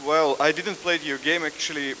 Well, I didn't play your game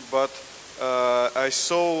actually, but I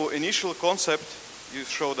saw initial concept you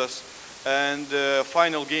showed us and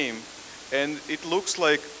final game, and it looks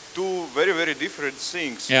like two very, very different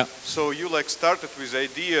things. Yeah. So you like started with the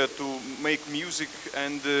idea to make music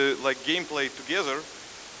and like gameplay together,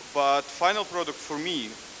 but final product for me,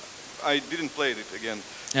 I didn't play it again.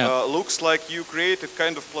 Yeah. Looks like you created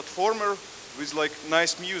kind of platformer with like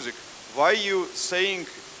nice music. Why you saying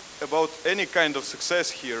about any kind of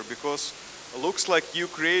success here? Because looks like you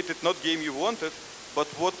created not game you wanted, but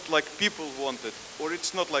what like people wanted, or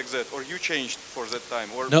it's not like that, or you changed for that time,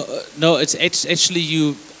 or no, it's actually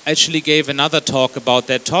you actually gave another talk about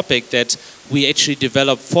that topic, that we actually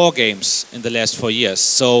developed 4 games in the last 4 years.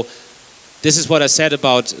 So this is what I said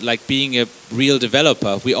about like being a real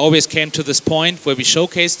developer. We always came to this point where we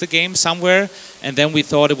showcased the game somewhere, and then we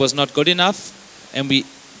thought it was not good enough, and we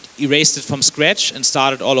erased it from scratch and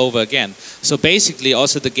started all over again. So basically,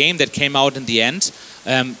 also the game that came out in the end,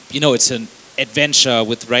 you know, it's an adventure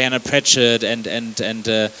with Rihanna Pratchett, and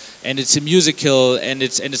it's a musical, and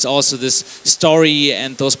it's also this story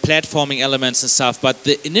and those platforming elements and stuff. But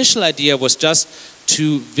the initial idea was just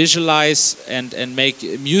to visualize and make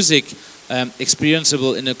music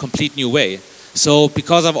experienceable in a complete new way. So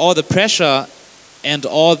because of all the pressure and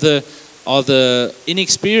all the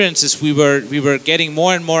inexperiences, we were getting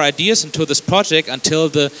more and more ideas into this project until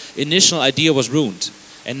the initial idea was ruined.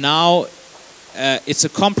 And now it's a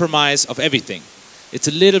compromise of everything. It's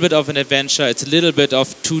a little bit of an adventure, it's a little bit of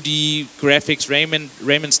 2D graphics,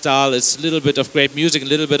 Rayman style, it's a little bit of great music, a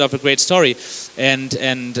little bit of a great story. And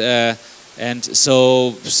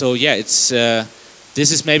so yeah, it's this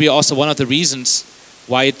is maybe also one of the reasons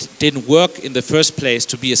why it didn't work in the first place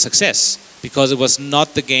to be a success, because it was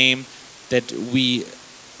not the game that we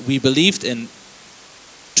believed in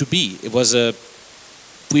to be. It was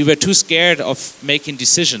we were too scared of making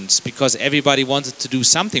decisions because everybody wanted to do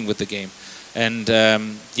something with the game. And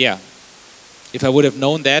yeah, if I would have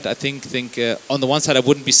known that, I think on the one side I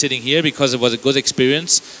wouldn't be sitting here, because it was a good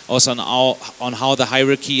experience also on how the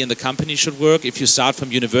hierarchy in the company should work. If you start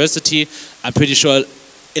from university, I'm pretty sure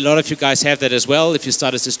a lot of you guys have that as well. If you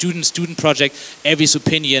start as a student project, everybody's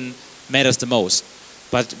opinion matters the most.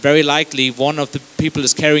 But very likely one of the people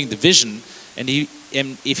is carrying the vision, and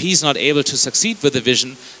if he's not able to succeed with the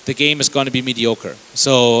vision, the game is going to be mediocre.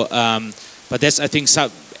 So, but that's, I think,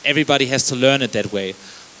 everybody has to learn it that way.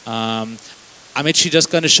 I'm actually just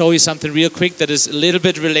going to show you something real quick that is a little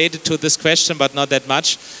bit related to this question, but not that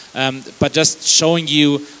much. But just showing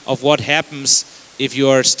you of what happens if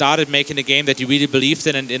you started making a game that you really believed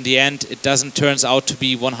in, and in the end it doesn't turns out to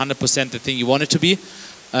be 100% the thing you want it to be.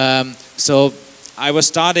 So I was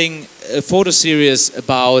starting a photo series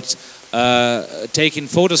about taking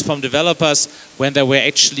photos from developers when they were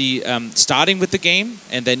actually starting with the game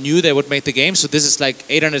and they knew they would make the game. So this is like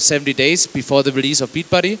 870 days before the release of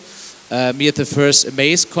Beatbuddy. Me at the first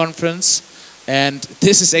Amaze conference. And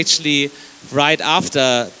this is actually right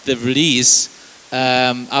after the release,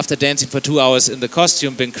 after dancing for 2 hours in the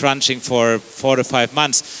costume, been crunching for 4 to 5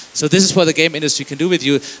 months. So this is what the game industry can do with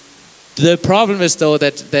you. The problem is though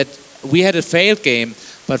that we had a failed game,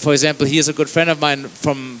 but for example, here's a good friend of mine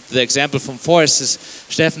from the example from Force, is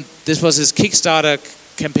Steffen. This was his Kickstarter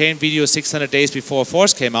campaign video 600 days before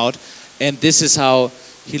Force came out, and this is how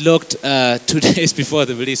he looked 2 days before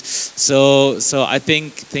the release. So I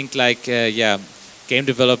think like yeah, game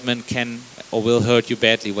development can or will hurt you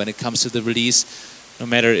badly when it comes to the release, no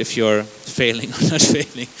matter if you're failing or not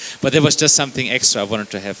failing. But there was just something extra I wanted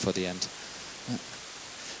to have for the end.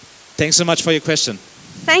 Thanks so much for your question.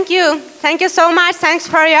 Thank you. Thank you so much. Thanks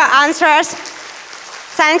for your answers.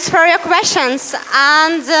 Thanks for your questions.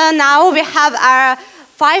 And now we have our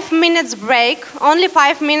 5 minutes break, only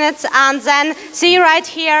 5 minutes, and then see you right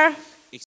here